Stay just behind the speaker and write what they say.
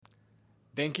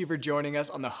Thank you for joining us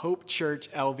on the Hope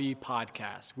Church LV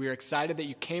podcast. We are excited that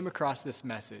you came across this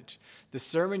message. The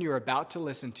sermon you're about to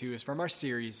listen to is from our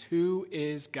series, Who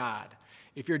is God?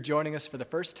 If you're joining us for the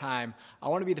first time, I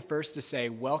want to be the first to say,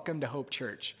 welcome to Hope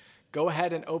Church. Go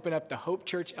ahead and open up the Hope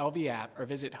Church LV app or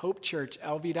visit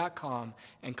hopechurchlv.com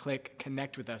and click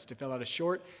Connect with Us to fill out a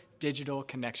short digital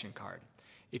connection card.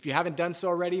 If you haven't done so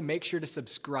already, make sure to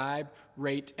subscribe,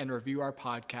 rate, and review our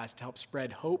podcast to help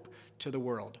spread hope to the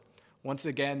world. Once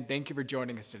again, thank you for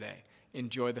joining us today.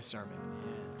 Enjoy the sermon.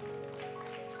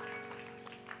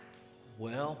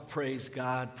 Well, praise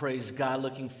God, praise God.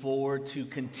 Looking forward to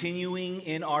continuing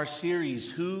in our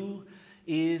series, Who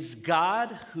is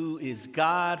God? Who is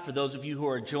God? For those of you who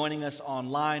are joining us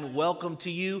online, welcome to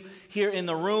you here in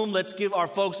the room. Let's give our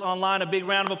folks online a big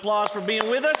round of applause for being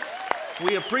with us.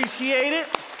 We appreciate it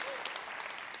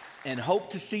and hope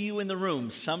to see you in the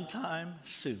room sometime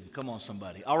soon. Come on,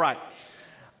 somebody. All right.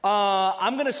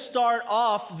 I'm going to start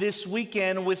off this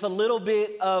weekend with a little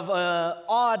bit of an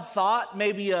odd thought,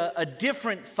 maybe a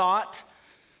different thought,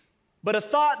 but a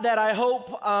thought that I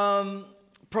hope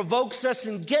provokes us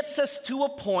and gets us to a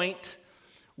point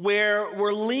where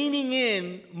we're leaning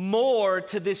in more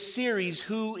to this series,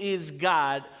 Who is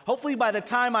God? Hopefully by the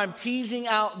time I'm teasing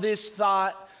out this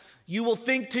thought, you will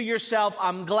think to yourself,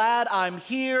 I'm glad I'm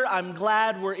here. I'm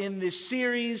glad we're in this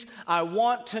series. I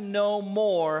want to know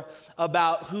more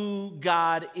about who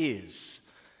God is.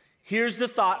 Here's the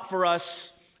thought for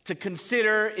us to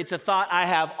consider. It's a thought I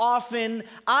have often.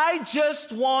 I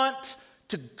just want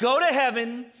to go to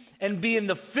heaven and be in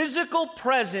the physical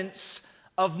presence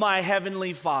of my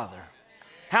Heavenly Father.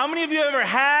 How many of you ever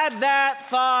had that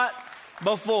thought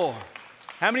before?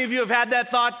 How many of you have had that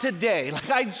thought today? Like,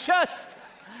 I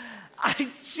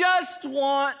just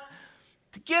want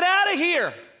to get out of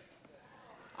here.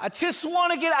 I just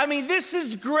want to this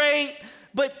is great,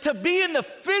 but to be in the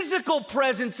physical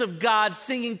presence of God,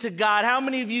 singing to God, how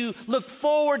many of you look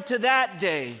forward to that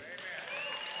day?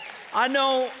 I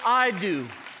know I do.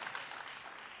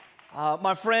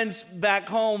 My friends back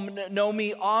home know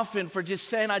me often for just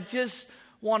saying, I just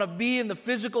want to be in the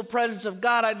physical presence of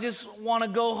God. I just want to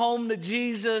go home to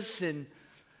Jesus. And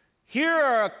here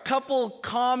are a couple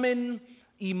common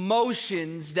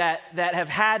emotions that have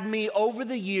had me over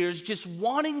the years, just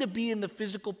wanting to be in the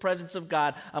physical presence of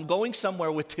God. I'm going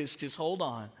somewhere with this, just hold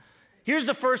on. Here's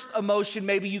the first emotion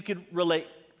maybe you could relate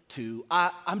to.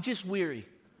 I'm just weary.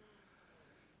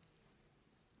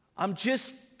 I'm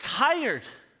just tired.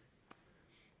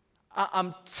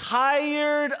 I'm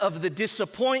tired of the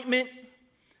disappointment.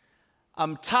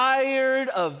 I'm tired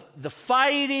of the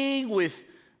fighting with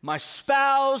my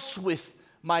spouse, with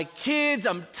my kids.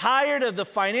 I'm tired of the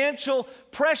financial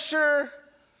pressure,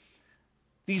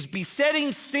 these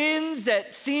besetting sins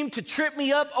that seem to trip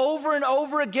me up over and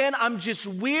over again. I'm just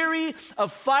weary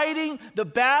of fighting the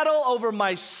battle over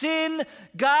my sin.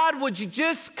 God, would you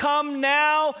just come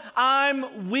now?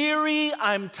 I'm weary,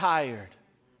 I'm tired.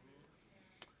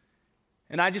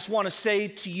 And I just want to say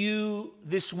to you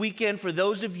this weekend, for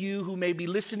those of you who may be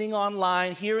listening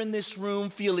online, here in this room,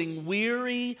 feeling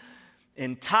weary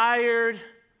and tired,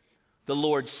 the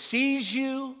Lord sees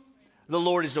you. The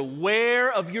Lord is aware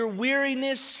of your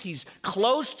weariness. He's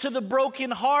close to the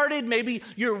brokenhearted. Maybe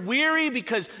you're weary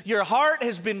because your heart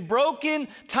has been broken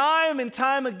time and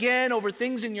time again over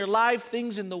things in your life,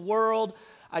 things in the world.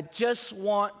 I just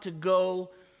want to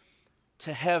go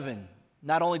to heaven.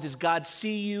 Not only does God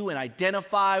see you and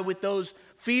identify with those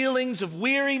feelings of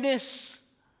weariness,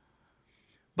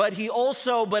 but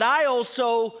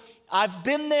I've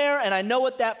been there and I know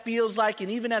what that feels like.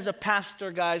 And even as a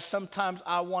pastor, guys, sometimes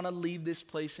I want to leave this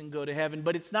place and go to heaven.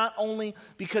 But it's not only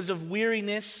because of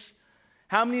weariness.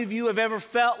 How many of you have ever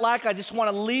felt like I just want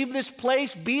to leave this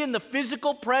place, be in the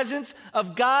physical presence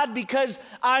of God because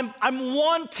I'm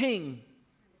wanting?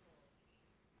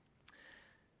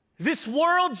 This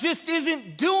world just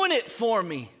isn't doing it for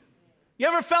me. You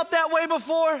ever felt that way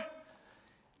before?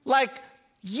 Like,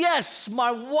 yes,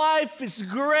 my wife is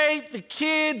great, the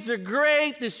kids are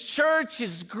great, this church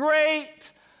is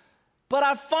great, but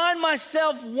I find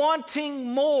myself wanting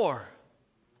more.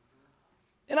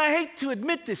 And I hate to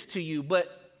admit this to you,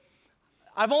 but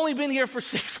I've only been here for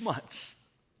 6 months.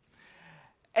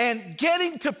 And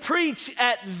getting to preach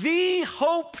at the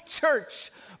Hope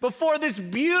Church before this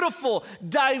beautiful,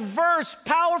 diverse,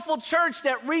 powerful church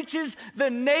that reaches the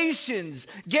nations,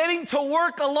 getting to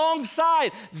work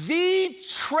alongside the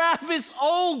Travis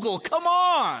Ogle, come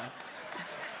on.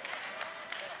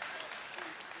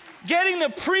 Getting to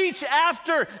preach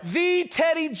after the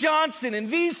Teddy Johnson and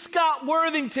the Scott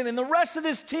Worthington and the rest of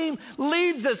this team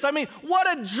leads us. I mean,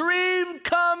 what a dream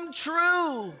come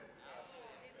true.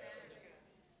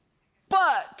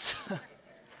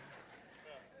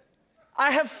 I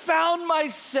have found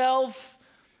myself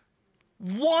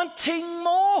wanting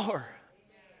more.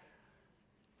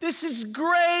 This is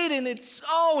great, and it's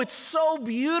so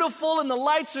beautiful, and the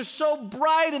lights are so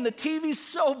bright, and the TV's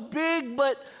so big,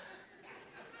 but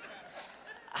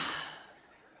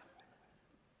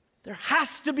there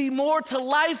has to be more to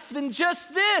life than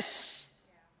just this.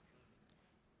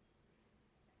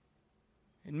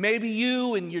 And maybe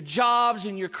you and your jobs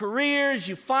and your careers,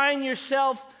 you find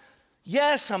yourself,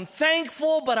 yes, I'm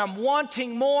thankful, but I'm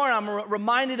wanting more. I'm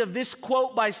reminded of this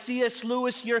quote by C.S.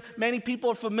 Lewis. Many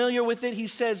people are familiar with it. He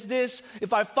says this: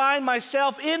 if I find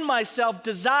in myself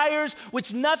desires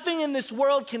which nothing in this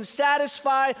world can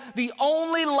satisfy, the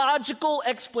only logical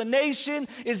explanation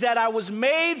is that I was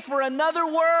made for another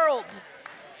world,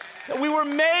 that we were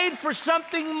made for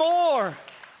something more.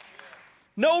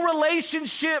 No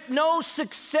relationship, no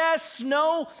success,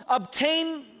 no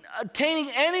obtaining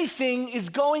anything is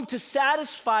going to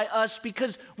satisfy us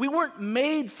because we weren't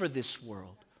made for this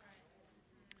world.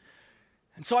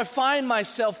 And so I find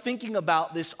myself thinking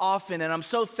about this often, and I'm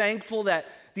so thankful that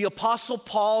the Apostle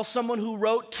Paul, someone who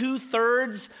wrote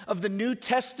 2/3 of the New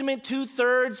Testament,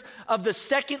 2/3 of the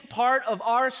second part of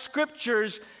our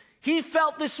scriptures, he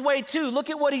felt this way too. Look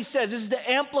at what he says. This is the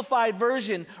Amplified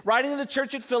Version, writing to the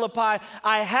church at Philippi.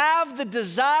 I have the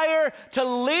desire to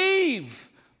leave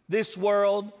this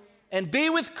world and be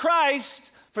with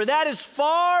Christ, for that is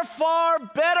far, far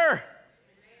better.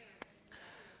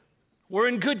 We're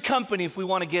in good company if we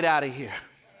want to get out of here.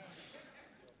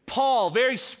 Paul,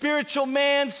 very spiritual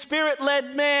man,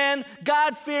 spirit-led man,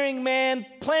 God-fearing man,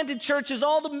 planted churches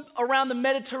all around the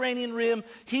Mediterranean rim.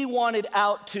 He wanted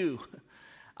out too.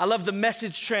 I love the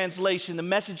Message translation, the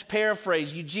Message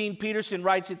paraphrase. Eugene Peterson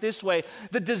writes it this way: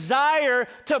 the desire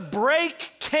to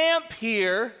break camp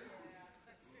here.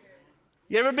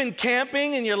 You ever been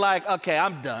camping and you're like, okay,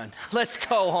 I'm done. Let's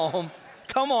go home.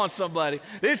 Come on, somebody.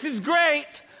 This is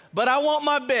great, but I want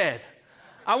my bed.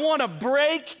 I want to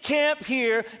break camp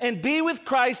here and be with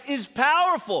Christ is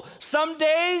powerful. Some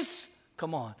days,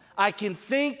 come on, I can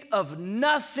think of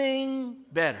nothing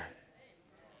better.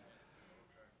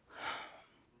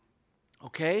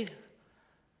 Okay,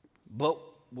 but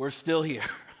we're still here.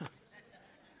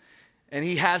 And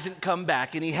he hasn't come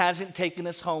back, and he hasn't taken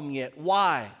us home yet.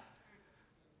 Why?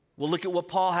 Well, look at what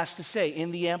Paul has to say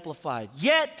in the Amplified.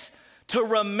 Yet to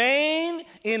remain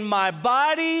in my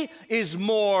body is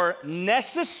more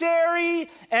necessary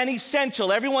and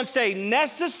essential. Everyone say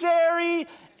necessary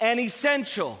and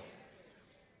essential.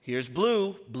 Here's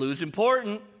blue. Blue's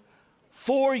important.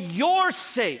 For your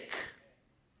sake.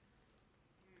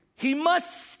 He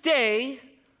must stay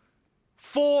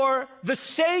for the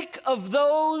sake of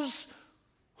those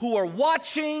who are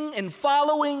watching and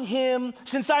following him.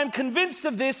 Since I'm convinced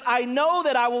of this, I know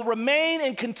that I will remain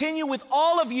and continue with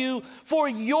all of you for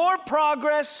your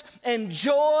progress and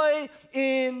joy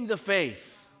in the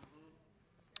faith.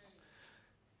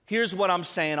 Here's what I'm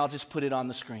saying. I'll just put it on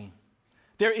the screen.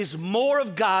 There is more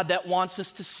of God that wants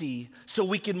us to see so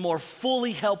we can more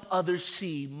fully help others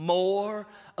see more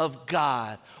of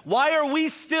God. Why are we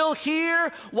still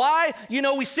here? Why?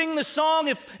 We sing the song,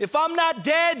 if I'm not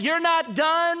dead, you're not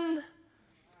done.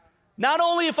 Not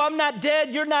only if I'm not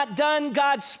dead, you're not done,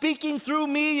 God's speaking through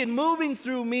me and moving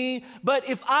through me, but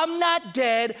if I'm not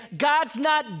dead, God's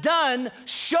not done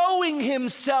showing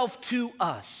himself to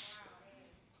us.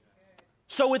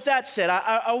 So with that said,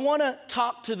 I want to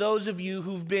talk to those of you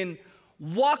who've been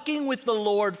walking with the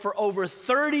Lord for over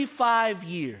 35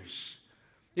 years.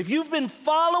 If you've been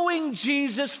following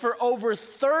Jesus for over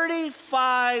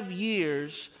 35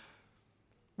 years,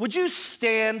 would you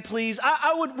stand, please?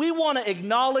 We want to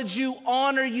acknowledge you,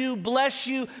 honor you, bless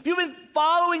you. If you've been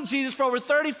following Jesus for over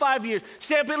 35 years,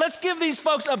 stand, please. Let's give these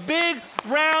folks a big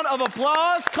round of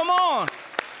applause. Come on.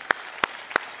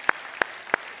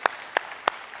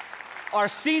 Our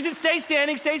seasoned, stay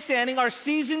standing. Our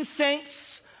seasoned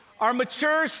saints, our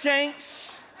mature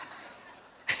saints.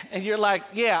 And you're like,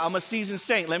 yeah, I'm a seasoned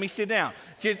saint. Let me sit down.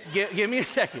 Just give me a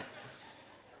second.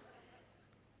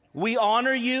 We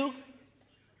honor you.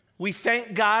 We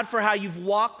thank God for how you've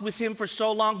walked with him for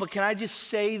so long. But can I just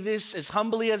say this as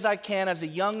humbly as I can, as a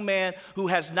young man who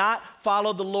has not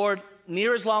followed the Lord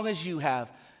near as long as you have,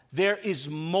 there is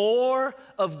more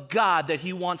of God that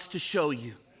he wants to show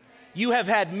you. You have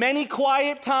had many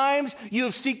quiet times. You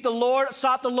have sought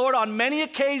the Lord on many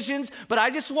occasions. But I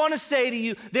just want to say to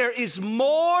you, there is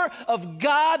more of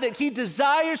God that he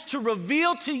desires to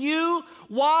reveal to you.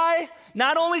 Why?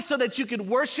 Not only so that you can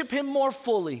worship him more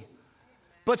fully,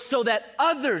 but so that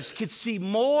others could see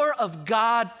more of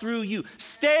God through you.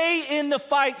 Stay in the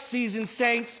fight, Seasoned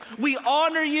Saints. We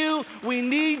honor you. We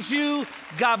need you.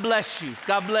 God bless you.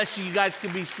 God bless you. You guys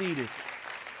can be seated.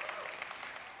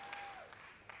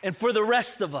 And for the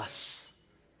rest of us,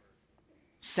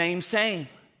 same.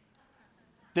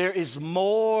 There is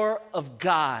more of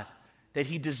God that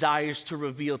he desires to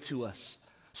reveal to us.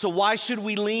 So why should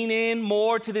we lean in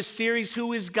more to this series,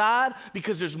 Who is God?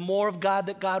 Because there's more of God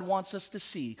that God wants us to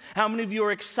see. How many of you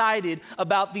are excited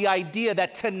about the idea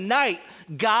that tonight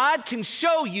God can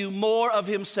show you more of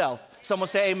himself? Someone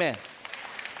say amen.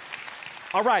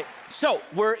 All right, so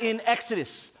we're in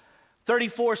Exodus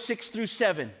 34, 6 through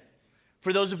 7.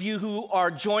 For those of you who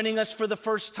are joining us for the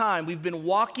first time, we've been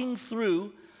walking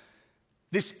through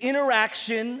this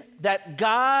interaction that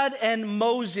God and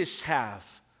Moses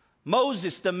have.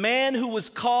 Moses, the man who was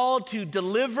called to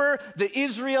deliver the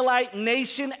Israelite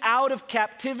nation out of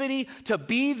captivity, to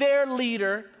be their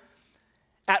leader.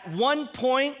 At one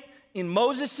point in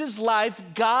Moses' life,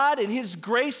 God, in his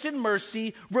grace and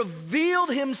mercy, revealed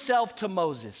himself to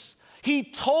Moses. He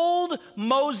told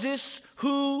Moses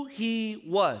who he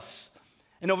was.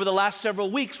 And over the last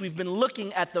several weeks, we've been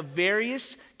looking at the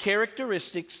various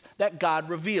characteristics that God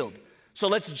revealed. So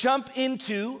let's jump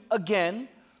into, again,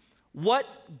 what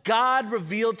God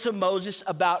revealed to Moses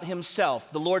about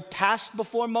himself. The Lord passed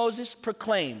before Moses,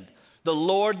 proclaimed, the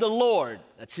Lord,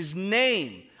 that's his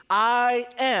name. I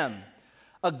am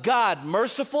a God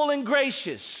merciful and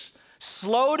gracious,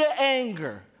 slow to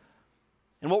anger.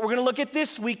 And what we're going to look at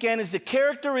this weekend is the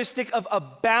characteristic of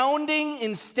abounding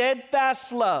in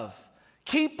steadfast love,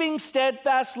 keeping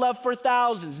steadfast love for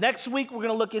thousands. Next week, we're going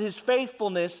to look at his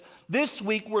faithfulness. This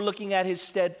week, we're looking at his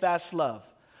steadfast love.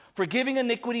 Forgiving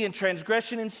iniquity and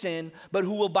transgression and sin, but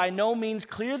who will by no means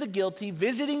clear the guilty,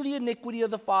 visiting the iniquity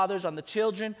of the fathers on the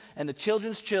children and the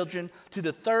children's children to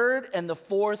the third and the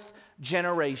fourth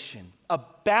generation.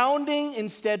 Abounding in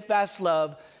steadfast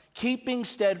love, keeping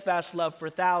steadfast love for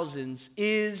thousands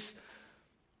is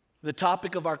the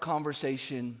topic of our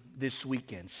conversation this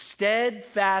weekend.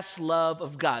 Steadfast love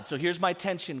of God. So here's my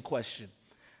tension question.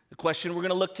 The question we're going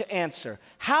to look to answer.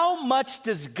 How much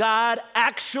does God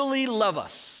actually love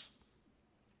us?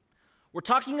 We're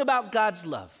talking about God's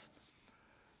love.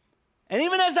 And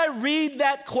even as I read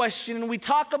that question and we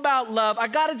talk about love, I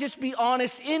got to just be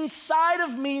honest, inside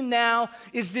of me now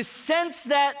is this sense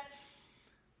that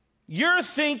you're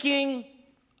thinking,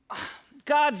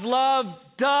 God's love,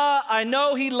 duh, I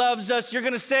know he loves us. You're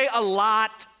going to say a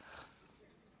lot.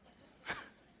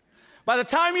 By the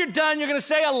time you're done, you're going to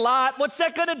say a lot. What's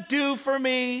that going to do for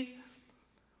me?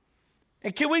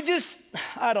 And can we just,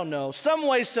 I don't know, some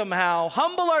way, somehow,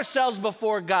 humble ourselves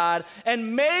before God,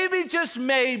 and maybe, just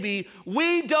maybe,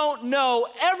 we don't know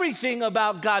everything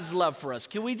about God's love for us.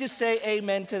 Can we just say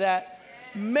amen to that?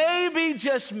 Maybe,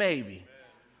 just maybe.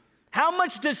 How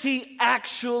much does he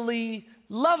actually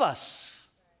love us?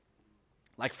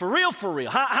 Like for real, for real.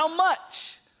 How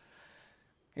much?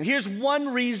 And here's one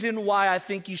reason why I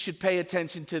think you should pay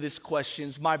attention to this question.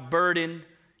 It's my burden.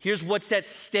 Here's what's at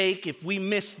stake if we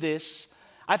miss this.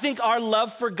 I think our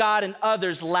love for God and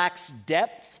others lacks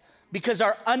depth because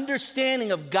our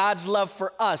understanding of God's love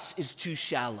for us is too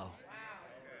shallow.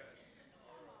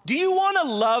 Do you want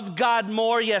to love God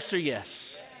more? Yes or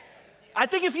yes? I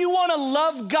think if you want to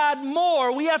love God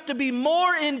more, we have to be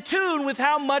more in tune with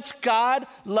how much God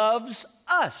loves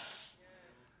us.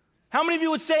 How many of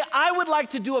you would say, I would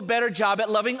like to do a better job at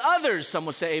loving others? Some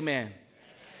would say amen.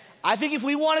 I think if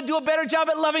we want to do a better job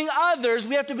at loving others,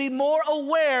 we have to be more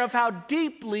aware of how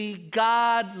deeply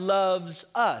God loves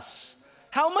us.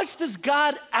 How much does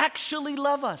God actually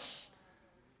love us?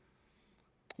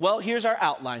 Well, here's our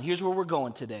outline. Here's where we're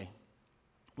going today.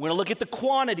 We're going to look at the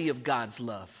quantity of God's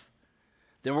love.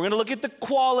 Then we're going to look at the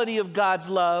quality of God's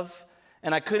love.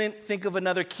 And I couldn't think of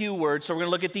another Q word, so we're going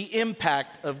to look at the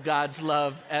impact of God's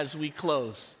love as we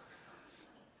close.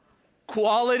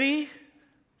 Quality,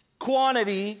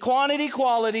 quantity,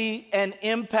 and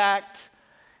impact.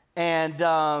 And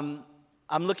I'm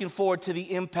looking forward to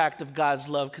the impact of God's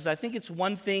love because I think it's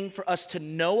one thing for us to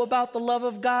know about the love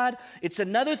of God. It's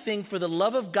another thing for the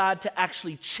love of God to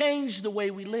actually change the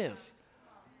way we live.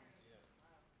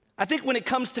 I think when it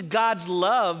comes to God's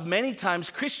love, many times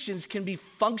Christians can be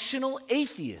functional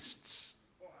atheists.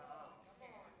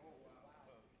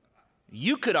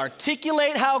 You could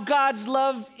articulate how God's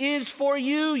love is for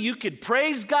you. You could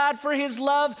praise God for his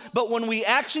love. But when we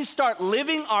actually start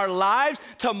living our lives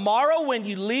tomorrow when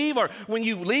you leave or when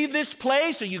you leave this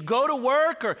place or you go to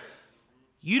work, or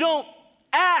you don't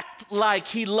act like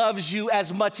he loves you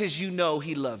as much as you know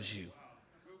he loves you.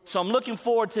 I'm looking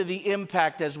forward to the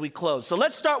impact as we close. So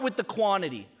let's start with the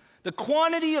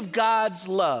quantity of God's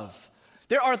love.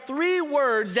 There are 3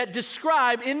 words that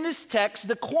describe in this text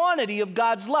the quantity of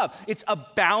God's love. It's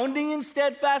abounding in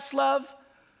steadfast love.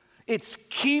 It's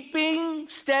keeping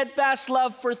steadfast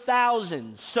love for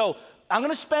thousands. So I'm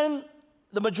going to spend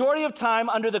the majority of time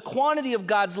under the quantity of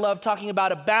God's love talking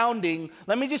about abounding.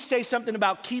 Let me just say something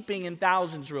about keeping in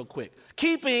thousands real quick.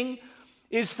 Keeping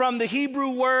is from the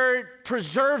Hebrew word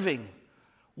preserving,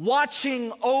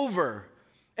 watching over.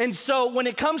 And so when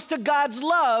it comes to God's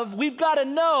love, we've got to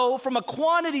know from a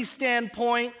quantity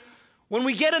standpoint, when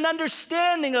we get an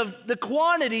understanding of the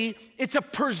quantity, it's a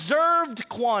preserved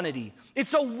quantity.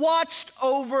 It's a watched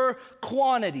over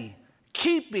quantity.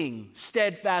 Keeping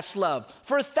steadfast love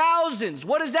for thousands.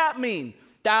 What does that mean?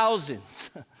 Thousands.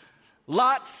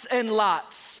 Lots and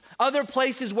lots. Other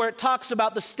places where it talks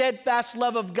about the steadfast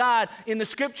love of God in the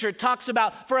scripture, it talks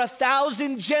about for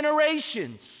 1,000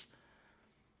 generations.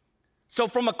 So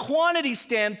from a quantity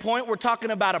standpoint, we're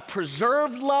talking about a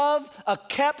preserved love, a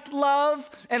kept love,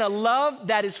 and a love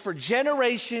that is for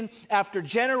generation after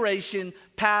generation,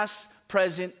 past,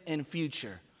 present, and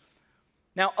future.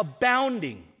 Now,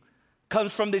 abounding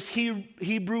comes from this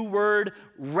Hebrew word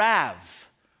rav.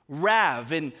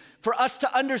 And for us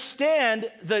to understand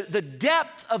the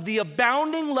depth of the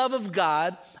abounding love of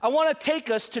God, I want to take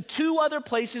us to 2 other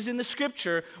places in the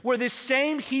scripture where this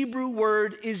same Hebrew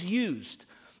word is used.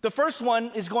 The first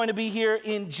one is going to be here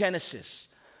in Genesis.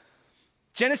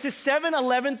 Genesis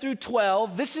 7:11 through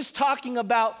 12, this is talking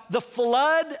about the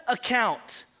flood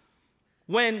account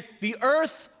when the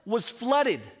earth was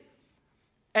flooded.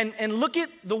 And look at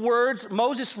the words.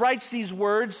 Moses writes these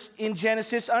words in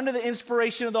Genesis under the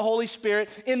inspiration of the Holy Spirit.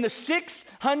 In the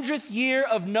 600th year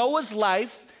of Noah's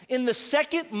life, in the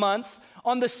 2nd month,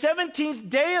 on the 17th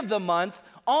day of the month,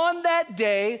 on that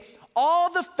day,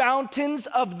 all the fountains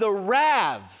of the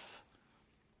Rav,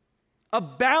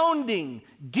 abounding,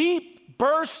 deep,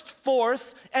 burst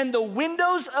forth, and the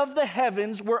windows of the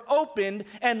heavens were opened,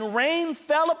 and rain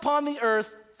fell upon the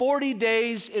earth 40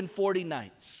 days and 40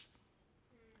 nights.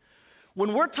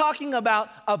 When we're talking about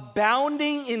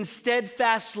abounding in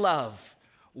steadfast love,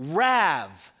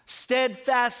 Rav,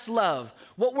 steadfast love,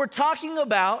 what we're talking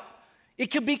about, it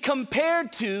could be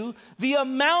compared to the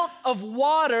amount of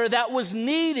water that was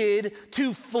needed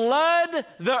to flood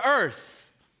the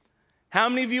earth. How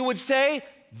many of you would say,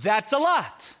 that's a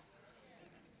lot?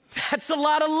 That's a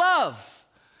lot of love.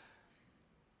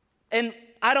 And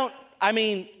I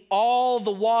mean, all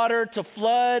the water to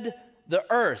flood the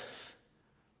earth.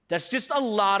 That's just a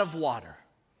lot of water.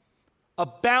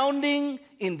 Abounding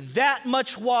in that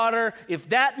much water, if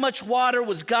that much water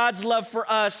was God's love for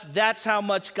us, that's how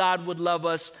much God would love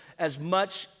us, as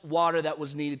much water that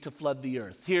was needed to flood the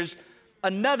earth. Here's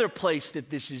another place that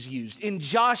this is used. In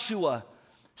Joshua,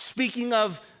 speaking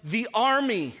of the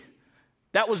army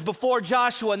that was before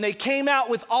Joshua, and they came out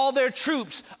with all their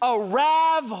troops, a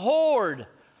Rav horde,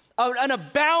 an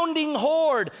abounding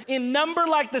horde in number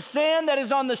like the sand that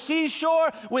is on the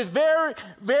seashore, with very,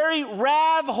 very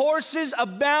Rav horses,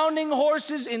 abounding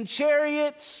horses in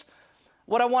chariots.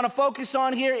 What I want to focus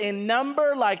on here, in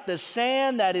number like the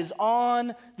sand that is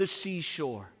on the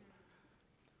seashore.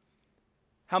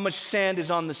 How much sand is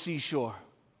on the seashore?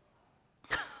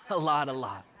 A lot.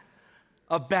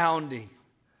 Abounding.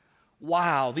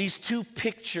 Wow, these 2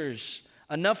 pictures,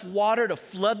 enough water to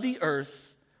flood the earth,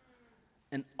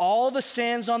 and all the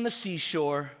sands on the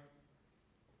seashore.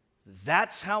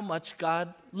 That's how much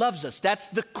God loves us. That's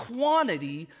the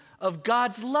quantity of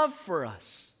God's love for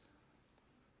us.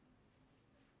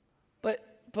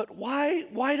 But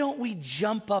why don't we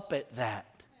jump up at that?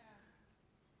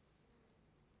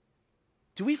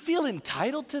 Do we feel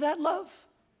entitled to that love?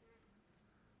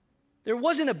 There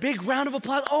wasn't a big round of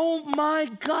applause. Oh my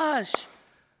gosh.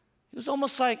 It was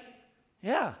almost like,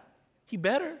 yeah, he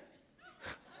better.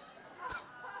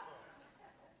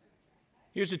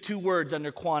 Here's the 2 words under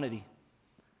quantity: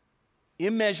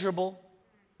 immeasurable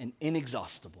and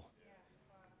inexhaustible.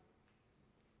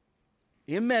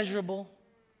 Immeasurable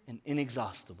and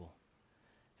inexhaustible.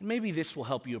 And maybe this will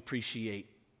help you appreciate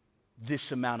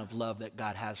this amount of love that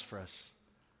God has for us.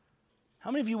 How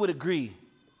many of you would agree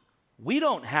we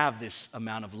don't have this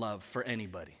amount of love for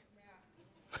anybody?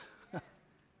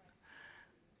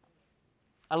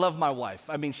 I love my wife.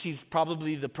 I mean, she's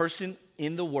probably the person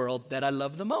in the world that I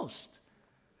love the most.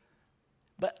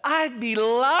 But I'd be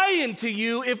lying to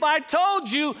you if I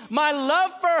told you my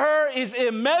love for her is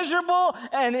immeasurable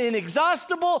and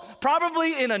inexhaustible.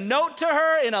 Probably in a note to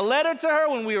her, in a letter to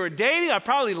her when we were dating, I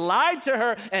probably lied to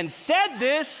her and said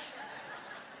this.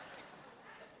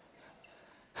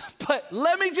 But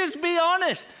let me just be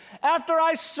honest. After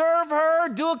I serve her,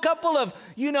 do a couple of,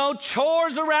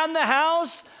 chores around the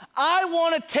house, I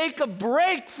want to take a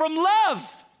break from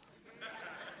love.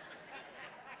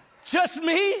 Just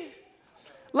me.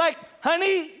 Like,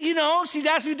 honey, she's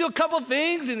asked me to do a couple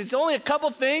things, and it's only a couple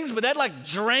things, but that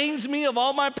drains me of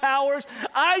all my powers.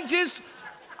 I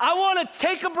want to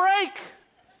take a break.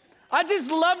 I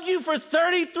just loved you for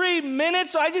 33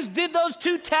 minutes, so I just did those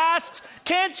 2 tasks.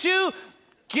 Can't you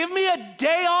give me a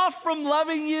day off from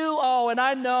loving you? Oh, and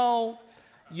I know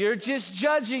you're just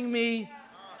judging me,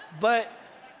 but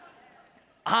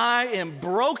I am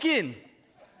broken.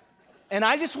 And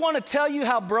I just want to tell you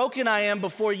how broken I am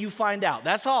before you find out.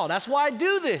 That's all. That's why I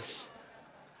do this.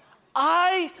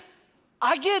 I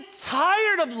get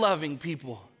tired of loving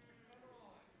people.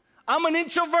 I'm an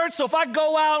introvert, so if I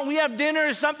go out and we have dinner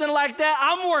or something like that,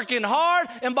 I'm working hard,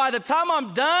 and by the time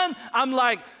I'm done, I'm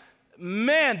like,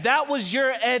 man, that was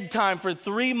your ed time for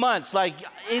 3 months.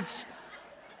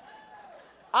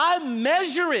 I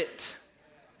measure it.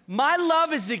 My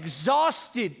love is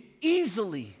exhausted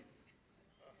easily.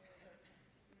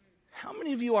 How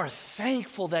many of you are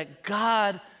thankful that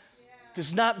God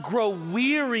does not grow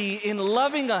weary in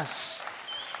loving us?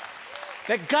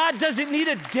 That God doesn't need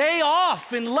a day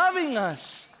off in loving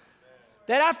us.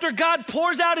 That after God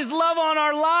pours out his love on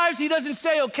our lives, he doesn't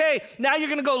say, okay, now you're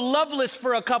gonna go loveless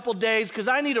for a couple days because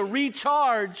I need to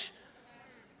recharge.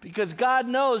 Because God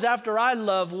knows after I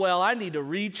love well, I need to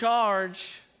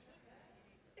recharge.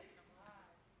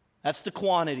 That's the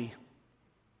quantity.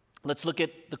 Let's look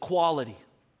at the quality.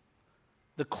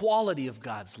 The quality of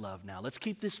God's love now. Let's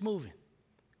keep this moving.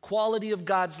 Quality of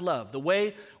God's love. The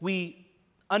way we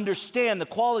understand the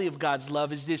quality of God's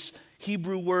love is this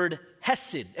Hebrew word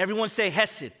hesed. Everyone say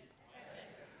hesed.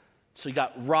 So you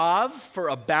got rav for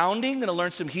abounding. Going to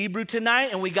learn some Hebrew tonight.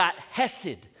 And we got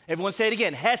hesed. Everyone say it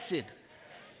again, hesed.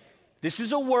 This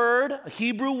is a word, a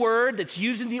Hebrew word that's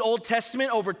used in the Old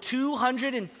Testament over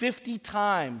 250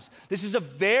 times. This is a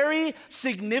very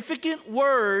significant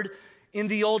word in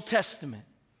the Old Testament.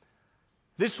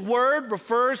 This word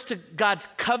refers to God's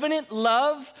covenant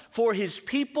love for his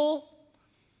people.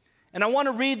 And I want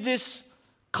to read this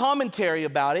commentary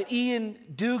about it. Ian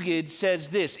Duguid says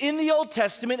this: in the Old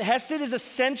Testament, hesed is a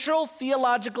central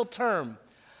theological term.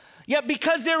 Yet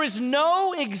because there is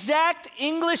no exact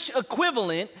English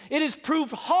equivalent, it has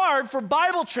proved hard for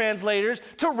Bible translators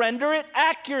to render it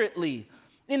accurately.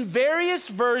 In various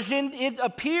versions, it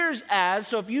appears as,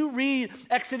 so if you read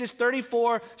Exodus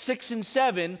 34, 6 and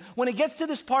 7, when it gets to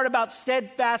this part about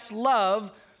steadfast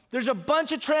love, there's a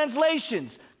bunch of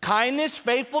translations: kindness,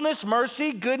 faithfulness,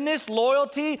 mercy, goodness,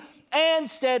 loyalty, and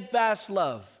steadfast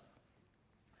love.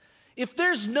 If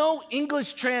there's no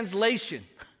English translation,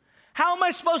 how am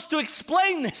I supposed to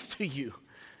explain this to you?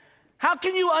 How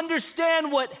can you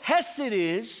understand what hesed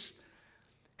is?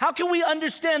 How can we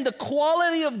understand the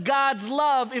quality of God's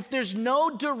love if there's no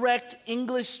direct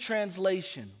English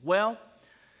translation? Well,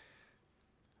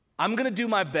 I'm going to do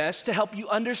my best to help you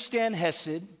understand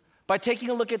hesed by taking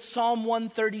a look at Psalm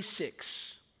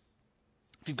 136.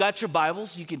 If you've got your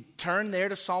Bibles, you can turn there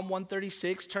to Psalm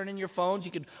 136. Turn in your phones.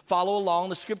 You can follow along.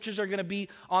 The scriptures are going to be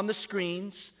on the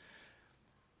screens.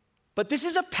 But this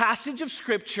is a passage of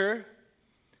scripture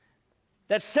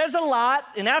that says a lot,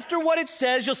 and after what it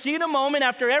says, you'll see in a moment,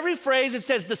 after every phrase, it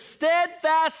says, the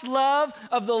steadfast love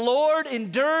of the Lord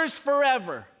endures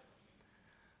forever.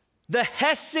 The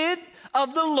hesed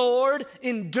of the Lord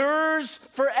endures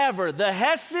forever. The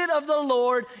hesed of the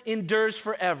Lord endures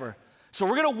forever. So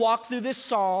we're going to walk through this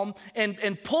psalm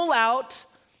and pull out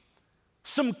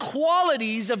some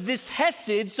qualities of this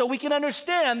hesed so we can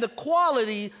understand the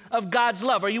quality of God's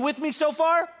love. Are you with me so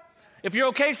far? If you're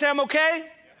okay, say I'm okay.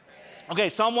 Okay,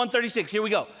 Psalm 136, here we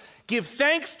go. Give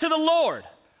thanks to the Lord,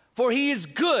 for he is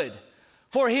good,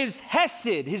 for his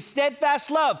hesed, his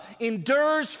steadfast love,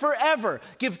 endures forever.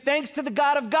 Give thanks to the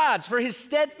God of gods, for his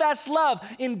steadfast love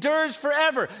endures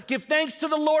forever. Give thanks to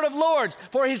the Lord of lords,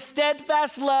 for his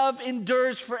steadfast love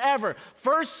endures forever.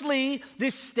 Firstly,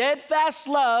 this steadfast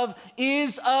love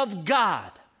is of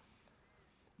God.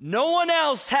 No one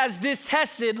else has this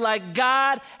hesed like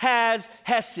God has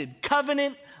hesed,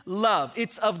 covenant love.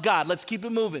 It's of God. Let's keep it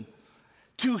moving.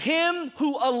 To him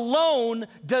who alone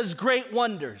does great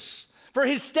wonders. For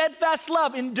his steadfast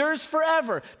love endures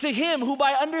forever. To him who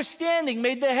by understanding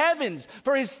made the heavens.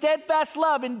 For his steadfast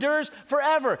love endures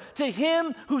forever. To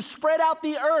him who spread out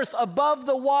the earth above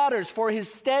the waters. For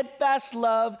his steadfast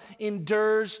love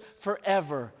endures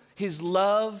forever. His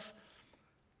love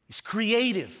is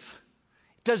creative.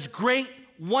 It does great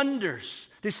wonders.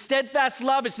 This steadfast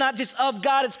love, it's not just of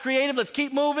God, it's creative. Let's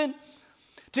keep moving.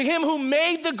 To him who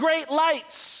made the great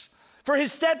lights, for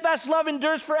his steadfast love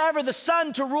endures forever. The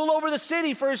sun to rule over the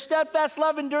city, for his steadfast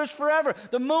love endures forever.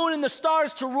 The moon and the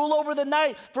stars to rule over the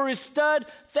night, for his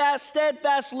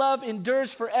steadfast love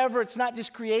endures forever. It's not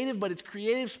just creative, but it's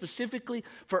creative specifically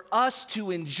for us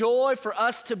to enjoy, for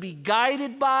us to be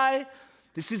guided by.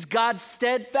 This is God's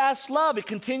steadfast love. It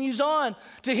continues on.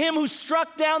 To him who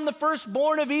struck down the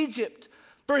firstborn of Egypt,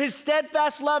 for his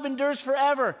steadfast love endures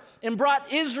forever, and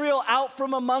brought Israel out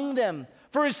from among them.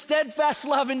 For his steadfast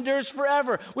love endures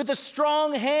forever, with a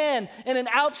strong hand and an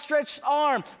outstretched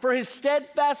arm. For his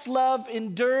steadfast love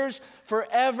endures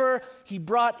forever. He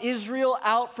brought Israel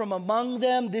out from among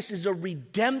them. This is a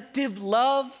redemptive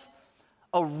love,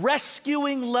 a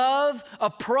rescuing love, a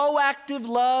proactive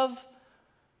love.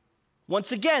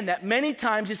 Once again, that many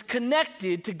times is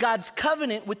connected to God's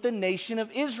covenant with the nation of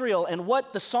Israel. And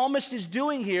what the psalmist is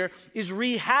doing here is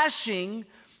rehashing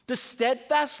the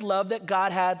steadfast love that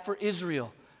God had for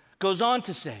Israel. Goes on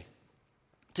to say,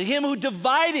 to him who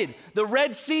divided the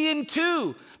Red Sea in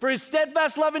two, for his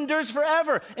steadfast love endures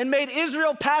forever, and made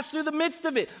Israel pass through the midst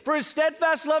of it. For his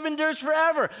steadfast love endures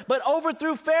forever, but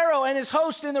overthrew Pharaoh and his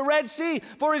host in the Red Sea.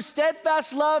 For his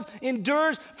steadfast love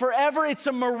endures forever. It's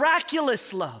a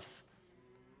miraculous love.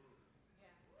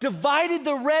 Divided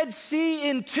the Red Sea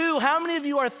in two. How many of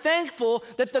you are thankful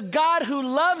that the God who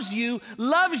loves you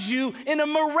in a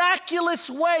miraculous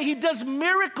way? He does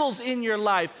miracles in your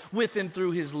life with and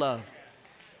through his love.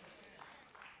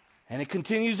 And it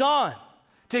continues on.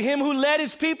 To him who led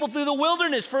his people through the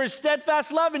wilderness, for his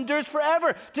steadfast love endures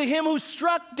forever. To him who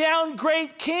struck down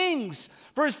great kings,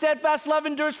 for his steadfast love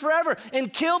endures forever,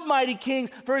 and killed mighty kings,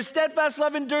 for his steadfast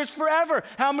love endures forever.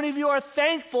 How many of you are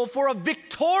thankful for a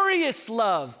victorious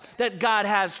love that God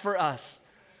has for us?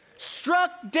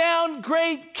 Struck down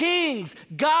great kings.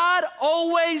 God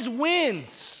always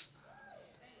wins.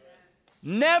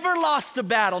 Never lost a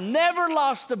battle, never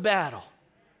lost a battle.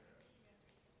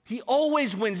 He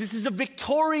always wins. This is a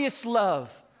victorious love.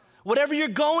 Whatever you're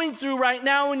going through right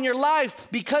now in your life,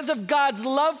 because of God's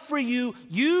love for you,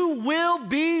 you will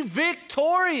be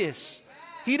victorious.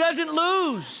 He doesn't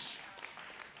lose.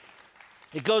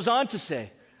 It goes on to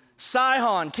say,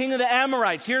 Sihon, king of the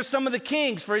Amorites, here's some of the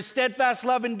kings, for his steadfast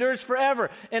love endures forever.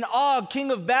 And Og,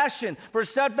 king of Bashan, for his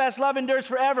steadfast love endures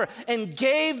forever. And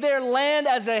gave their land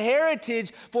as a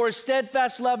heritage, for his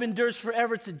steadfast love endures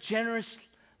forever. It's a generous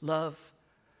love.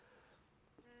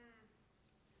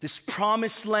 This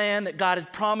promised land that God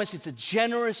had promised, it's a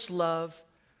generous love.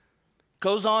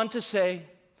 Goes on to say,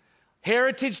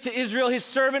 heritage to Israel, his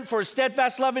servant, for his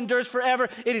steadfast love endures forever.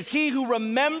 It is he who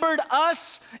remembered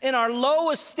us in our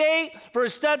low estate, for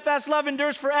his steadfast love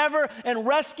endures forever, and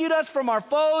rescued us from our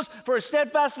foes, for his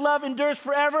steadfast love endures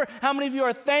forever. How many of you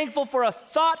are thankful for a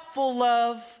thoughtful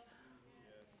love?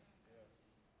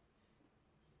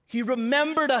 He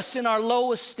remembered us in our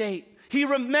low estate. He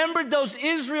remembered those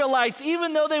Israelites,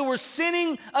 even though they were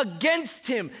sinning against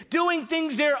him, doing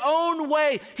things their own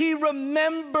way. He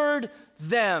remembered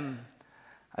them.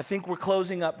 I think we're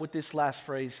closing up with this last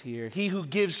phrase here. He who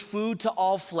gives food to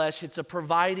all flesh, it's a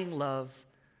providing love.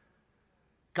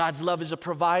 God's love is a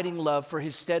providing love, for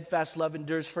his steadfast love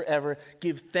endures forever.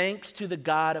 Give thanks to the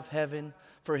God of heaven,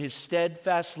 for his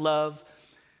steadfast love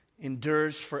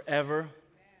endures forever.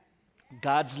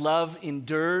 God's love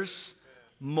endures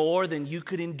more than you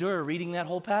could endure reading that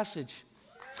whole passage.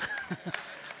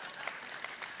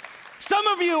 Some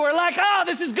of you are like,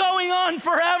 this is going on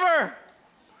forever.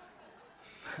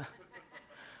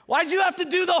 Why'd you have to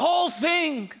do the whole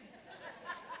thing?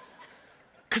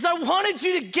 Because I wanted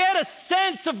you to get a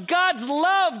sense of God's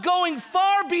love going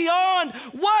far beyond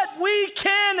what we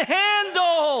can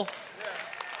handle.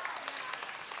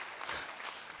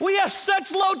 We have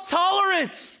such low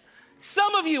tolerance.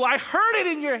 Some of you, I heard it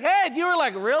in your head. You were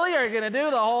like, really? Are you going to do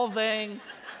the whole thing?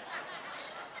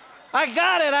 I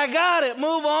got it.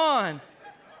 Move on.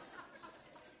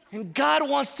 And God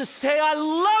wants to say, I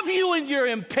love you in your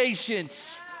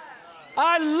impatience.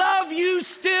 I love you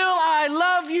still.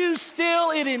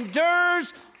 It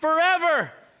endures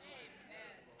forever.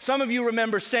 Some of you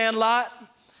remember Sandlot.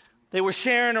 They were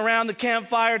sharing around the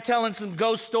campfire, telling some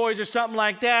ghost stories or something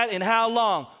like that. And how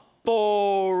long?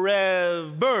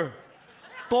 Forever.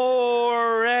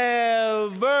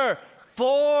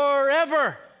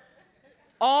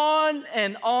 On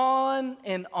and on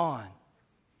and on.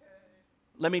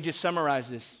 Let me just summarize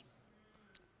this.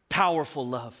 Powerful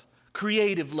love,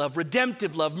 creative love,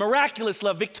 redemptive love, miraculous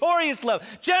love, victorious love,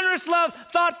 generous love,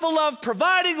 thoughtful love,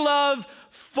 providing love,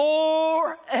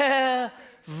 forever.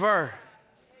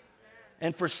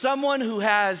 And for someone who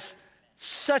has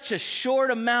such a short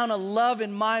amount of love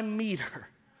in my meter,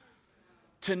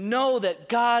 To know that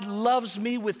God loves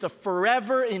me with a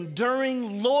forever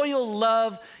enduring loyal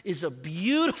love is a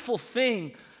beautiful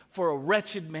thing for a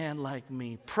wretched man like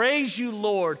me. Praise you,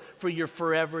 Lord, for your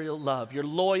forever love, your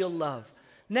loyal love.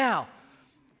 Now,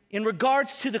 in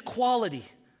regards to the quality,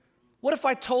 what if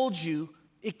I told you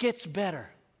it gets better?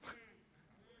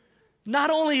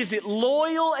 Not only is it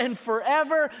loyal and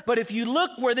forever, but if you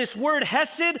look where this word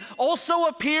hesed also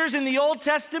appears in the Old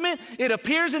Testament, it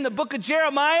appears in the book of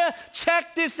Jeremiah.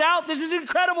 Check this out. This is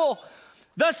incredible.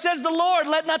 Thus says the Lord,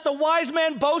 let not the wise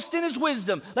man boast in his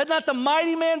wisdom. Let not the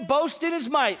mighty man boast in his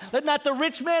might. Let not the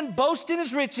rich man boast in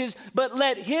his riches, but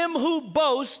let him who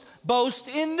boasts, boast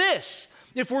in this.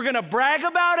 If we're going to brag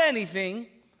about anything,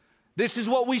 this is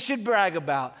what we should brag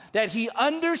about, that he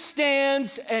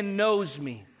understands and knows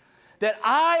me. That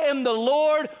I am the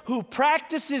Lord who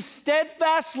practices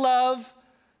steadfast love,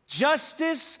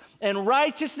 justice, and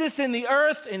righteousness in the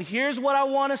earth. And here's what I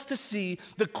want us to see.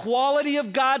 The quality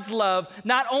of God's love,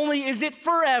 not only is it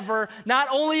forever, not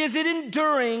only is it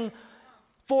enduring,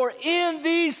 for in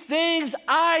these things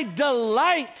I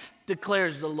delight,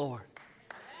 declares the Lord.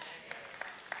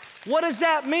 What does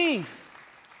that mean?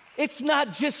 It's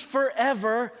not just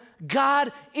forever.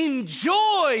 God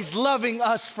enjoys loving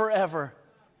us forever.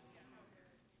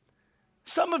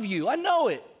 Some of you, I know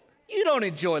it, you don't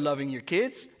enjoy loving your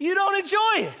kids. You don't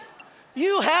enjoy it.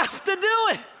 You have to do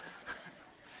it.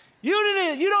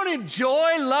 You don't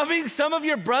enjoy loving some of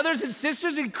your brothers and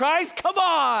sisters in Christ? Come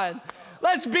on,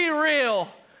 let's be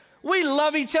real. We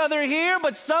love each other here,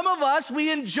 but some of us, we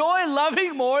enjoy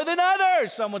loving more than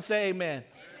others. Some would say amen. Amen.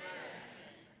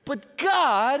 But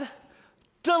God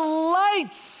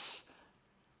delights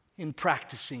in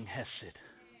practicing hesed.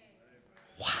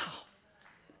 Wow.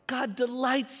 God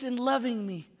delights in loving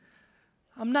me.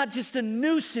 I'm not just a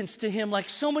nuisance to him like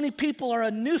so many people are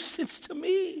a nuisance to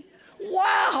me.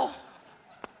 Wow.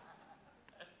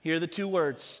 Here are the two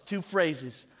words, two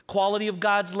phrases. Quality of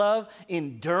God's love,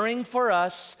 enduring for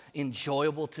us,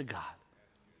 enjoyable to God.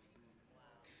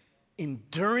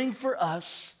 Enduring for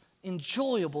us,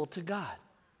 enjoyable to God.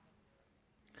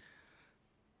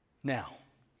 Now,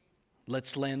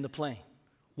 let's land the plane.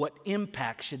 What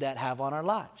impact should that have on our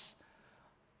lives?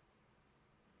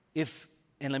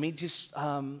 And let me just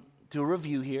do a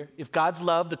review here. If God's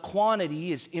love, the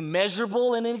quantity is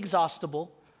immeasurable and inexhaustible.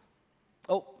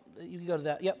 Oh, you can go to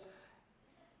that. Yep.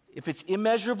 If it's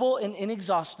immeasurable and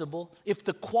inexhaustible, if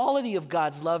the quality of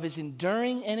God's love is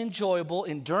enduring and enjoyable,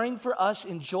 enduring for us,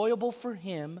 enjoyable for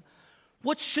him,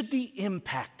 what should the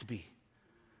impact be?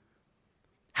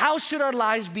 How should our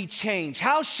lives be changed?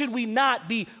 How should we not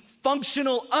be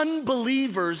functional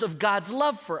unbelievers of God's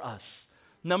love for us?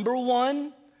 Number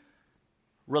one,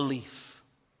 relief.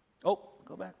 Oh,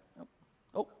 go back.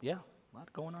 Oh, yeah, a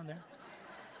lot going on there.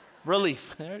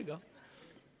 Relief. There you go.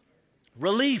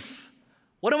 Relief.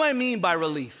 What do I mean by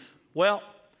relief? Well,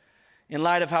 in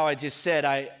light of how I just said,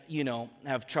 I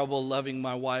have trouble loving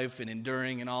my wife and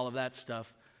enduring and all of that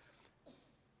stuff.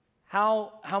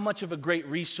 How much of a great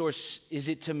resource is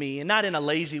it to me, and not in a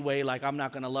lazy way like I'm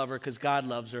not going to love her because God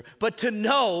loves her, but to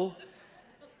know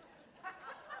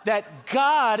that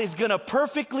God is going to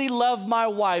perfectly love my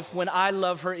wife when I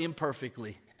love her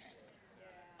imperfectly.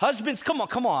 Husbands, come on.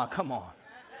 Come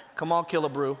on,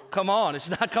 Killebrew. Come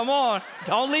on.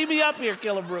 Don't leave me up here,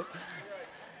 Killebrew.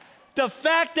 The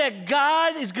fact that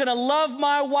God is going to love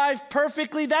my wife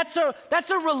perfectly, that's a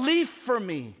relief for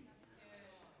me.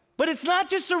 But it's not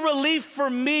just a relief for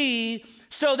me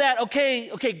so that, okay,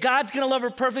 God's going to love her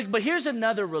perfect, but here's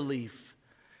another relief.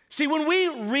 See, when we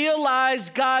realize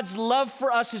God's love for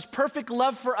us, his perfect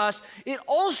love for us, it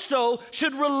also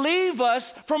should relieve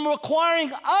us from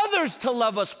requiring others to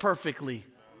love us perfectly.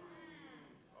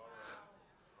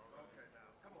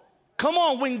 Come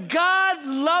on, when God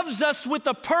loves us with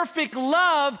a perfect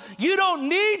love, you don't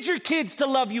need your kids to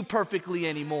love you perfectly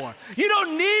anymore. You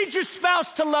don't need your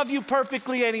spouse to love you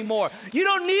perfectly anymore. You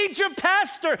don't need your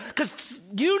pastor, because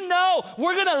you know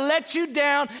we're going to let you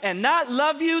down and not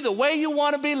love you the way you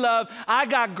want to be loved. I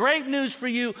got great news for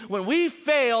you. When we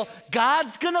fail,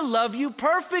 God's going to love you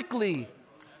perfectly.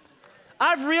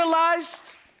 I've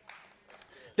realized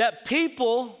that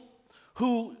people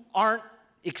who aren't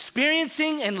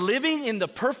experiencing and living in the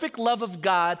perfect love of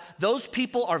God, those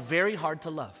people are very hard to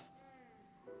love.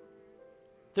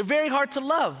 They're very hard to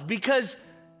love because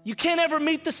you can't ever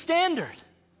meet the standard.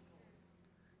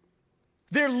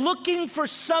 They're looking for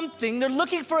something, they're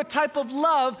looking for a type of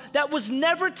love that was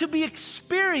never to be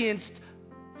experienced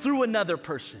through another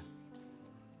person.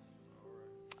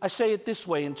 I say it this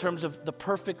way in terms of the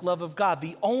perfect love of God.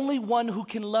 The only one who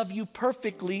can love you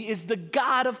perfectly is the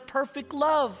God of perfect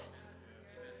love.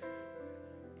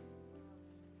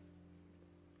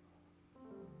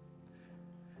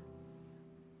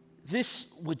 this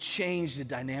would change the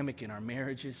dynamic in our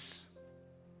marriages.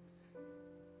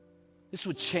 This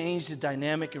would change the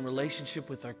dynamic in relationship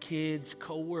with our kids,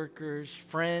 coworkers,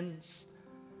 friends.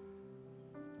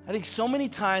 I think so many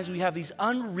times we have these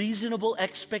unreasonable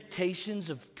expectations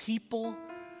of people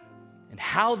and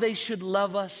how they should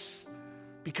love us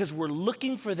because we're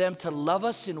looking for them to love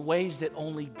us in ways that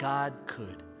only God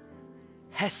could.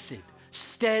 Hesed,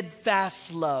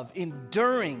 steadfast love,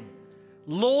 enduring,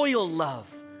 loyal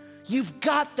love. You've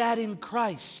got that in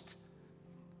Christ.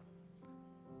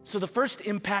 So the first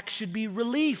impact should be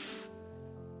relief.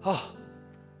 Oh,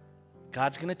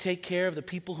 God's going to take care of the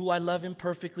people who I love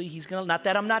imperfectly. He's going to, not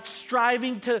that I'm not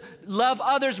striving to love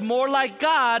others more like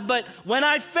God, but when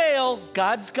I fail,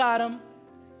 God's got them.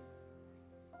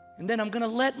 And then I'm going to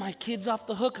let my kids off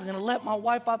the hook. I'm going to let my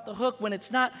wife off the hook when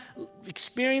it's not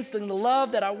experiencing the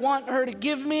love that I want her to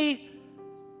give me.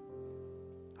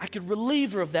 I could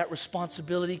relieve her of that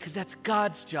responsibility because that's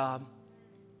God's job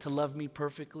to love me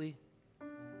perfectly.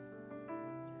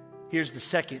 Here's the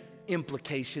second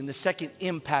implication, the second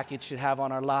impact it should have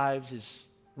on our lives is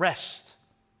rest.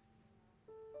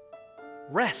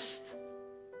 Rest.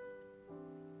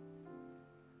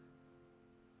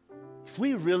 If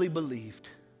we really believed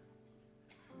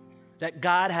that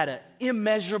God had an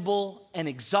immeasurable and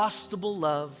exhaustible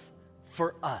love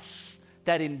for us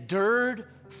that endured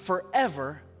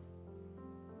forever,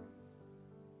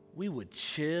 we would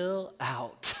chill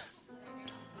out.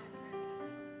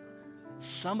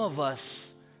 Some of us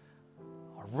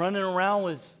are running around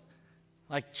with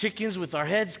like chickens with our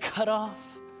heads cut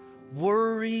off,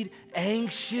 worried,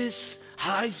 anxious,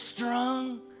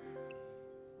 high-strung.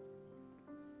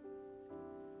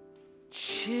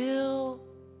 Chill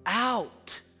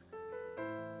out.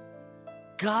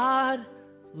 God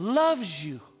loves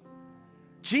you.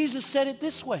 Jesus said it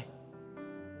this way: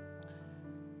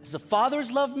 as the Father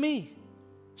has loved me,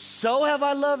 so have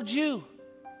I loved you.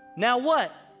 Now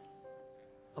what?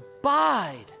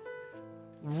 Abide.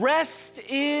 Rest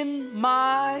in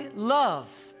my love.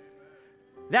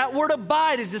 That word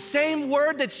abide is the same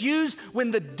word that's used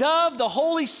when the dove, the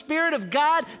Holy Spirit of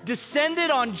God, descended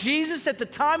on Jesus at the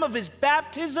time of his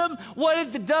baptism. What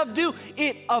did the dove do?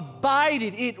 It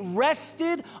abided. It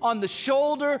rested on the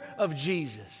shoulder of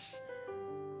Jesus.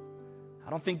 I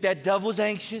don't think that dove was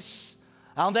anxious.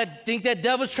 I don't think that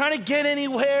dove was trying to get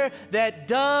anywhere. That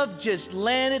dove just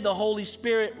landed. The Holy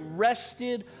Spirit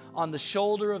rested on the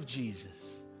shoulder of Jesus.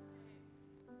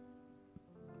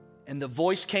 And the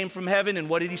voice came from heaven, and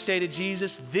what did he say to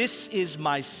Jesus? This is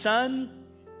my Son,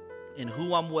 in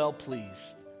whom I'm well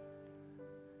pleased.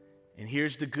 And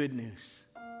here's the good news.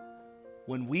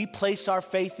 When we place our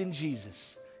faith in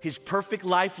Jesus, his perfect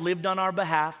life lived on our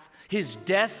behalf, his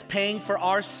death paying for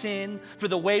our sin, for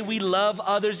the way we love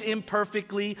others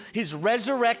imperfectly, his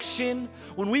resurrection,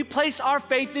 when we place our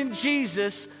faith in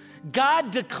Jesus, God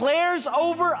declares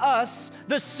over us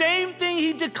the same thing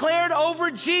he declared over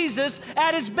Jesus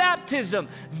at his baptism.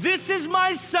 This is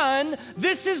my son,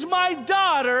 this is my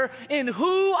daughter, in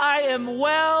whom I am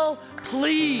well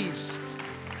pleased.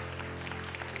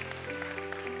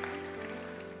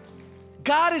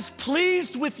 God is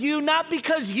pleased with you not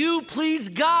because you please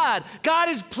God. God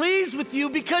is pleased with you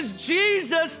because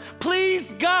Jesus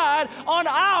pleased God on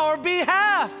our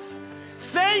behalf.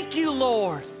 Thank you,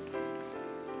 Lord.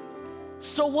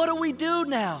 So what do we do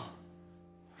now?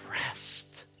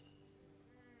 Rest.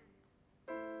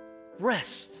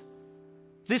 Rest.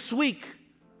 This week,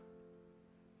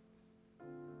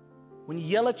 when you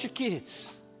yell at your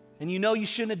kids and you know you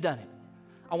shouldn't have done it,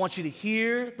 I want you to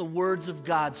hear the words of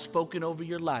God spoken over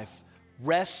your life.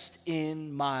 Rest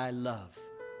in my love.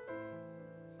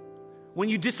 When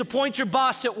you disappoint your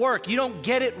boss at work, you don't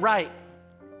get it right,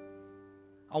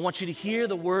 I want you to hear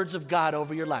the words of God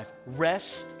over your life.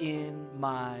 Rest in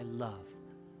my love.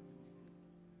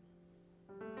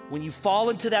 When you fall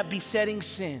into that besetting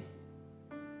sin,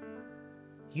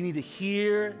 you need to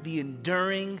hear the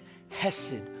enduring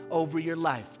hesed over your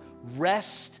life.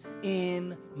 Rest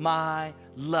in my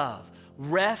love.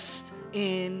 Rest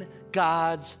in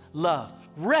God's love.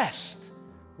 Rest.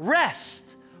 Rest.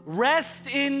 Rest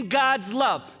in God's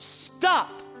love.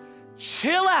 Stop.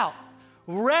 Chill out.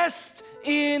 Rest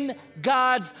in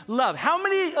God's love. How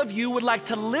many of you would like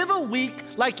to live a week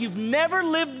like you've never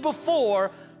lived before,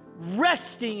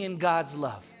 resting in God's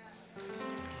love?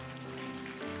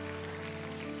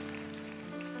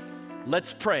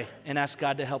 Let's pray and ask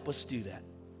God to help us do that.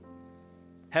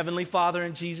 Heavenly Father,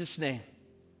 in Jesus' name,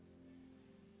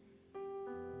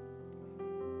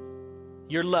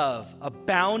 your love,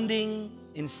 abounding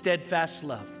in steadfast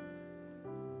love,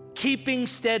 keeping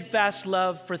steadfast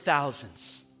love for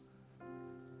thousands.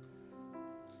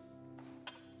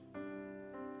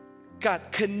 God,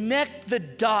 connect the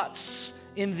dots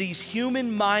in these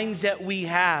human minds that we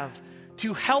have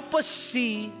to help us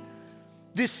see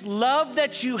this love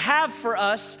that you have for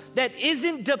us that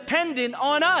isn't dependent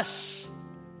on us.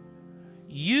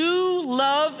 You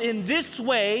love in this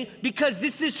way because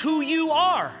this is who you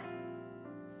are.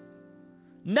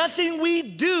 Nothing we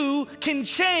do can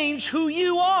change who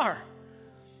you are.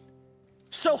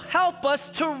 So help us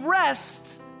to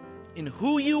rest in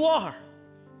who you are.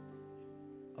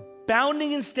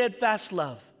 Abounding in steadfast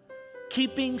love,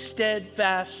 keeping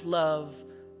steadfast love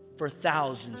for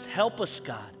thousands. Help us,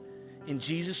 God. In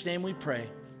Jesus' name we pray.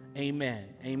 Amen.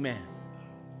 Amen.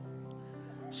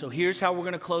 So here's how we're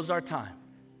going to close our time.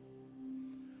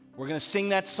 We're going to sing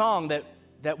that song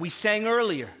that we sang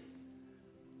earlier.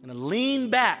 I'm going to lean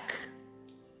back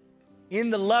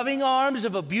in the loving arms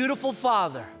of a beautiful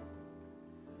Father.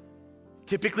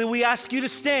 Typically, we ask you to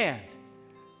stand.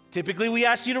 Typically, we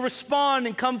ask you to respond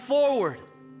and come forward.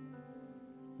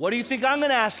 What do you think I'm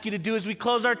going to ask you to do as we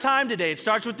close our time today? It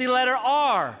starts with the letter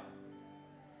R.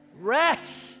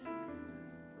 Rest.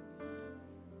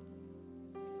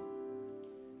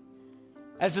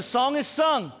 As the song is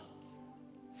sung,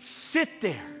 sit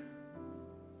there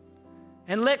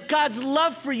and let God's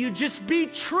love for you just be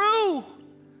true.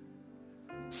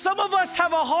 Some of us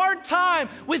have a hard time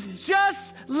with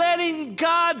just letting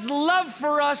God's love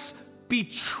for us be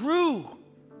true.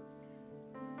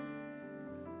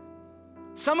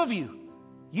 Some of you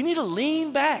need to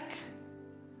lean back,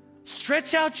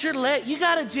 stretch out your leg. You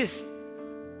got to just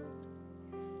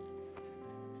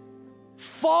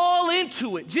fall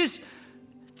into it. Just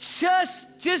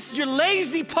your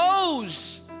lazy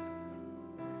pose.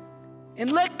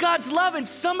 And let God's love. And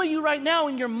some of you right now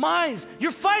in your minds,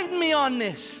 you're fighting me on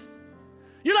this.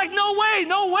 You're like, no way.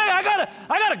 I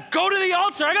gotta go to the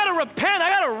altar. I gotta repent. I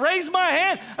gotta raise my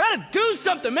hand. I gotta do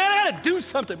something, man. I gotta do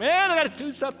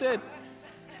something.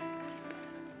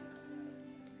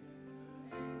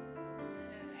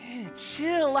 Man,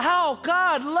 chill out.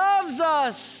 God loves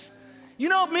us. You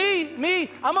know me,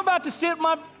 I'm about to sit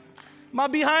my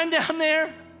behind down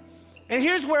there, and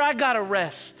here's where I gotta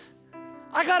rest.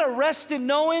 I gotta rest in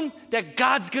knowing that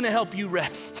God's gonna help you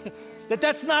rest.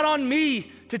 That's not on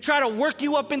me to try to work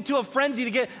you up into a frenzy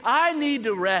to get. I need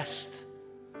to rest.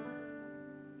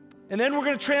 And then we're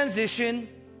gonna transition.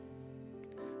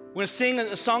 We're gonna sing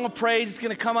a song of praise. It's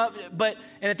gonna come up, and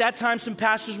at that time, some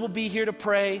pastors will be here to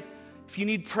pray if you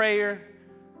need prayer.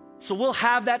 So we'll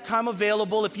have that time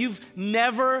available. If you've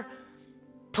never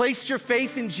placed your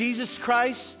faith in Jesus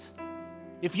Christ,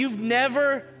 if you've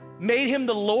never made him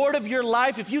the Lord of your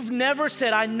life, if you've never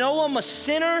said, I know I'm a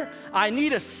sinner, I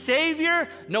need a Savior,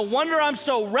 no wonder I'm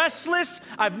so restless,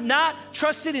 I've not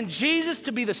trusted in Jesus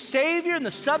to be the Savior and the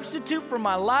substitute for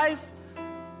my life,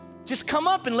 just come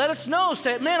up and let us know.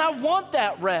 Say, man, I want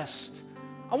that rest.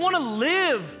 I want to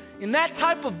live in that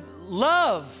type of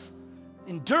love,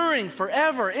 enduring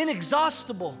forever,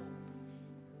 inexhaustible.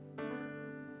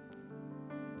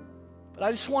 But I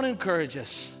just want to encourage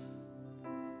us.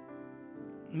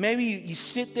 Maybe you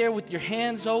sit there with your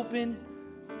hands open.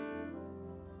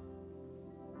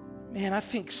 Man, I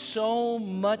think so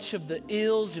much of the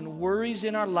ills and worries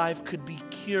in our life could be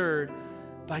cured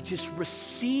by just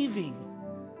receiving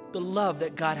the love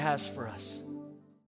that God has for us.